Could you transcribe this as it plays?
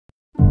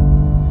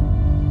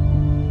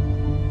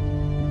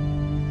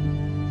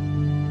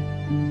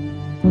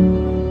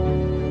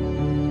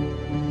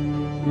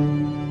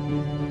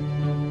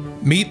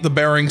Meet the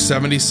Bering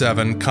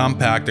 77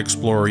 Compact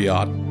Explorer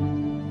Yacht.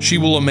 She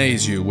will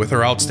amaze you with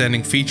her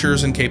outstanding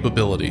features and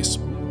capabilities.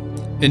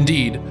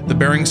 Indeed, the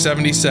Bering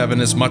 77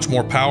 is much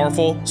more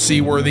powerful,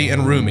 seaworthy,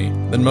 and roomy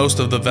than most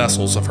of the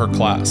vessels of her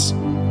class.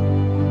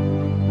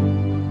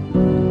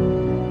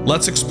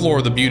 Let's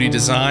explore the beauty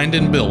designed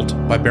and built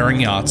by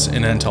Bering Yachts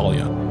in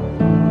Antalya.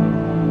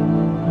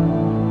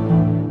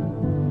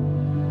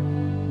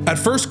 At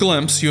first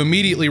glimpse, you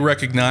immediately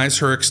recognize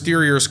her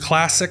exterior's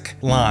classic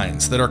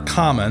lines that are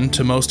common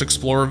to most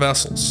Explorer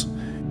vessels.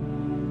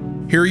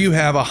 Here you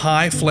have a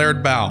high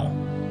flared bow,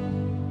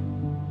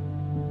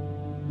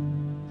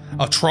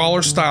 a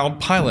trawler-styled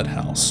pilot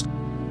house,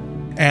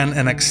 and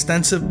an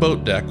extensive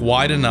boat deck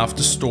wide enough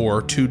to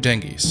store 2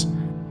 dinghies.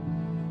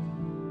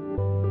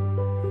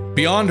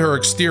 Beyond her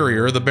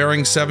exterior, the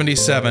Bering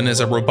 77 is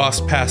a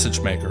robust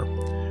passage maker.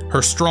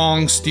 Her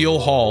strong steel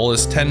hull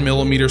is 10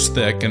 millimeters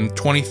thick and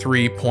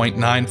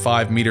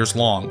 23.95 meters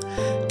long,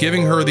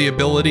 giving her the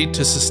ability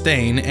to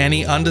sustain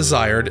any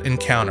undesired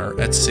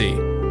encounter at sea.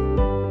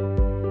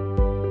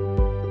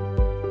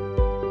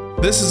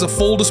 This is a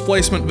full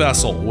displacement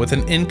vessel with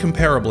an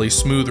incomparably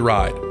smooth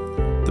ride.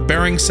 The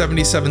Bering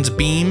 77's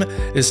beam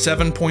is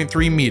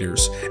 7.3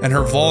 meters and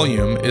her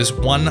volume is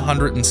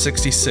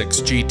 166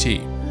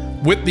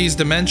 GT. With these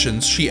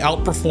dimensions, she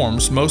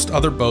outperforms most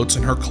other boats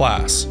in her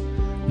class.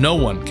 No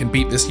one can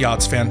beat this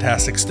yacht's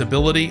fantastic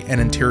stability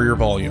and interior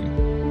volume.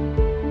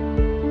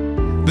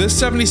 This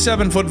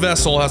 77-foot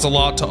vessel has a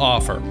lot to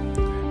offer.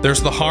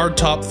 There's the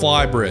hardtop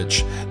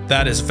flybridge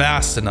that is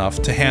vast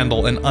enough to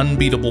handle an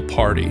unbeatable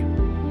party.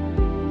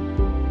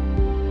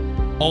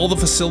 All the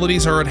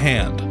facilities are at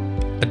hand.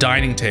 A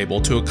dining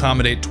table to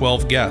accommodate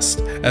 12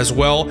 guests, as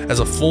well as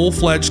a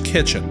full-fledged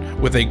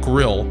kitchen with a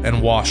grill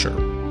and washer.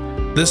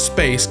 This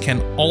space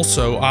can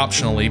also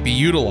optionally be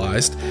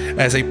utilized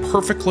as a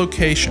perfect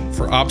location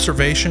for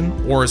observation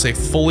or as a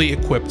fully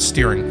equipped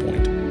steering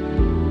point.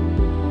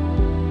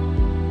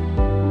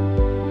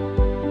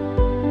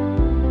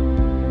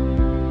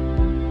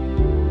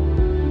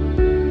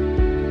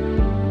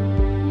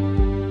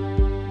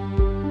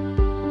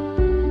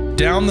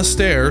 Down the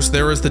stairs,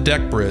 there is the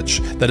deck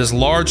bridge that is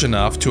large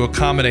enough to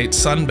accommodate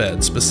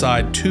sunbeds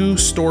beside 2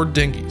 stored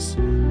dinghies.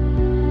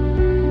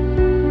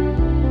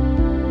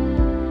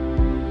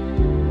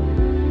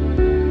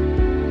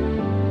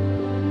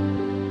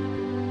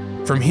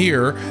 From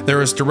here,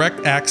 there is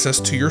direct access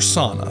to your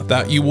sauna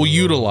that you will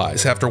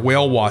utilize after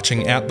whale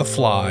watching at the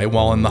fly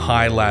while in the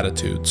high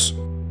latitudes.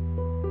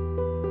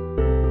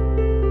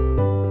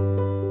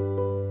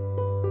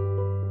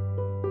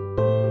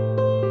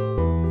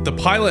 The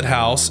pilot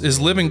house is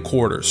living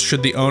quarters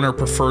should the owner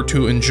prefer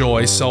to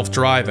enjoy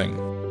self-driving.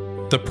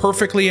 The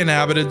perfectly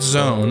inhabited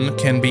zone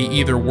can be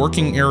either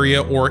working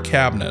area or a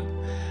cabinet.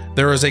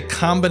 There is a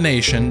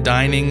combination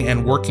dining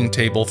and working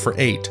table for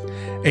 8,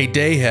 a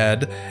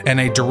dayhead, and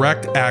a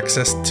direct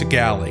access to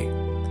galley.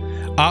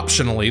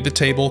 Optionally, the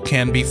table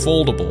can be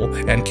foldable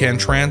and can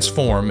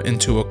transform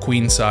into a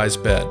queen-size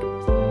bed.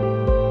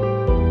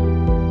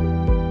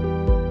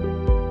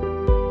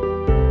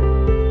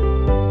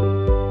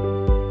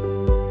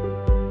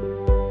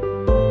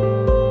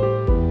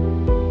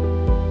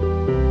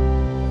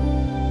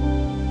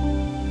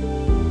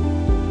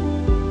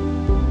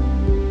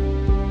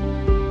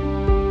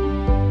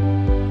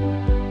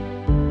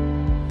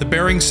 The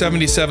Bering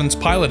 77's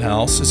pilot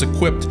house is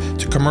equipped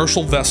to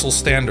commercial vessel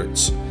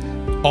standards.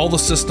 All the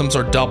systems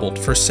are doubled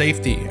for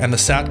safety and the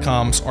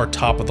SATCOMs are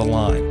top of the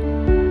line.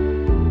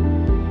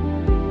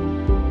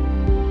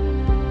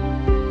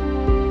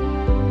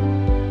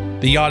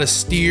 The yacht is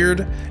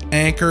steered,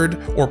 anchored,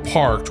 or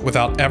parked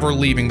without ever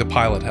leaving the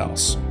pilot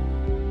house.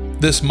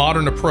 This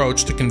modern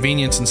approach to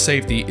convenience and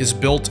safety is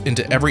built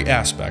into every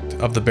aspect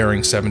of the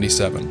Bering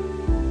 77.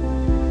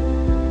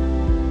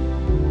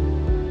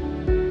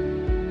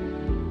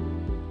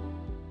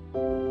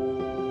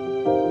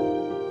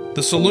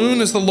 The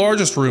saloon is the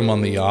largest room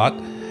on the yacht,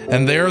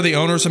 and there the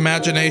owner's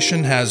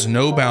imagination has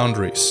no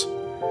boundaries.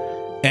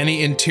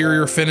 Any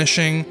interior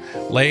finishing,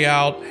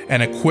 layout,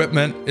 and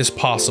equipment is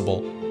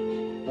possible.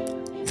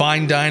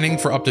 Fine dining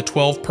for up to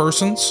 12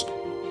 persons,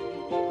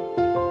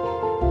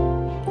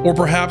 or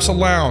perhaps a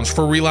lounge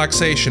for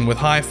relaxation with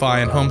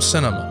hi-fi and home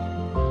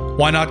cinema.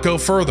 Why not go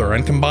further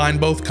and combine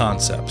both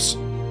concepts?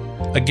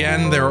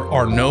 Again, there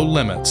are no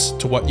limits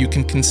to what you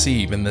can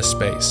conceive in this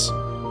space.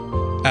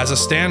 As a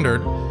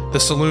standard, the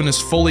saloon is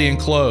fully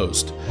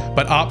enclosed,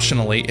 but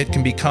optionally it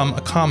can become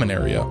a common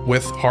area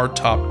with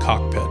hardtop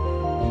cockpit.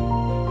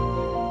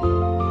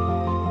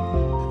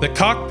 The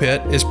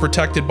cockpit is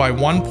protected by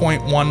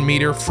 1.1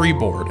 meter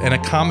freeboard and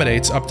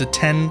accommodates up to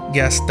 10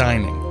 guest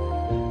dining.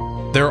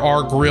 There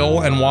are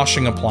grill and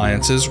washing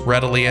appliances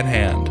readily at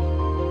hand.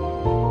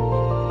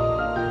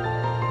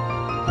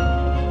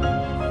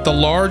 The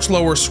large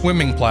lower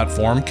swimming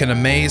platform can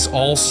amaze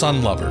all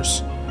sun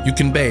lovers. You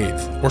can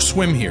bathe or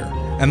swim here,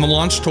 and the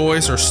launch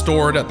toys are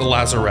stored at the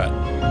lazarette.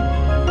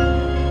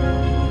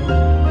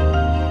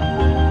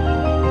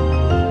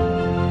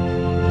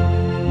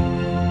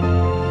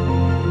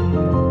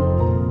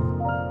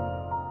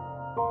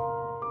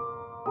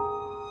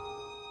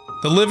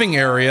 The living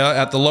area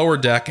at the lower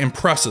deck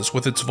impresses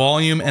with its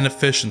volume and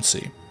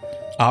efficiency.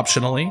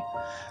 Optionally,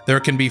 there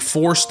can be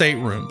 4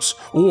 staterooms,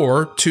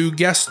 or 2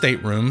 guest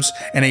staterooms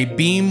and a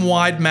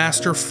beam-wide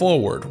master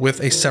forward with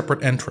a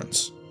separate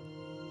entrance.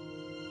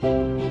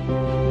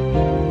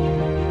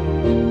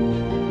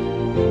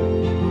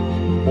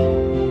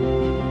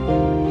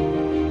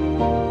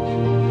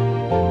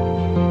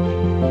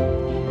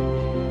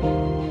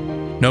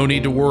 No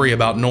need to worry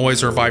about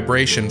noise or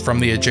vibration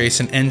from the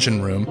adjacent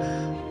engine room.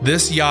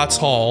 This yacht's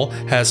hull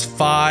has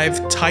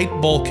 5 tight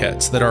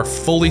bulkheads that are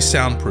fully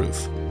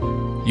soundproof.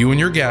 You and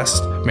your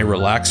guest may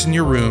relax in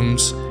your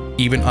rooms,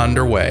 even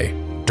underway,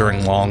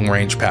 during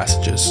long-range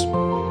passages.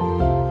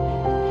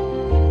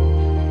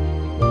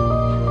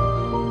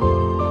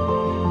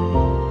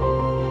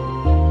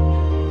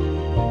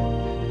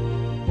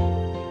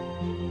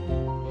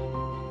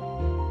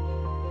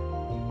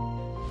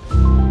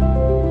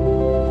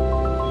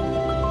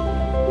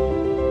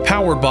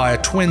 Powered by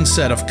a twin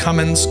set of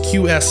Cummins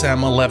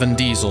QSM-11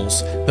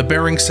 diesels, the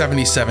Bering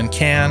 77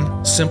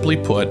 can, simply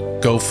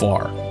put, go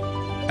far.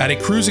 At a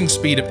cruising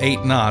speed of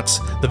 8 knots,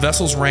 the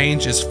vessel's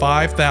range is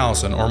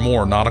 5,000 or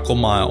more nautical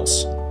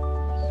miles.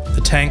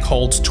 The tank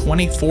holds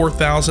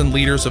 24,000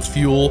 liters of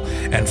fuel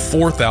and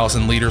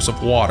 4,000 liters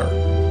of water.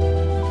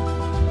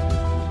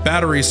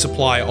 Batteries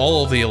supply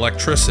all of the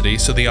electricity,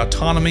 so the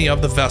autonomy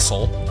of the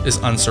vessel is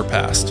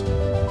unsurpassed.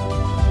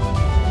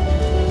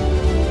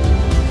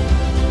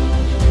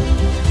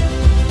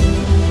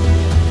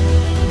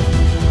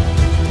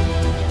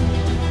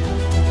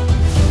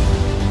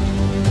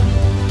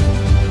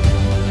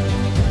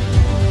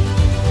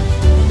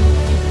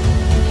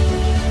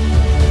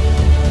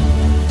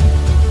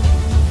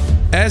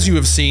 As you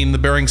have seen, the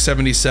Bering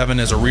 77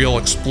 is a real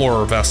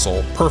explorer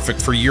vessel,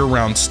 perfect for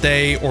year-round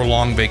stay or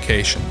long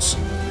vacations.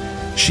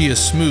 She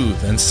is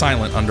smooth and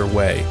silent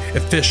underway,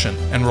 efficient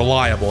and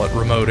reliable at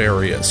remote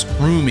areas,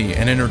 roomy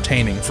and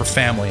entertaining for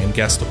family and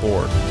guests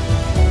aboard.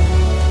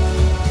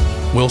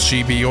 Will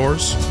she be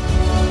yours?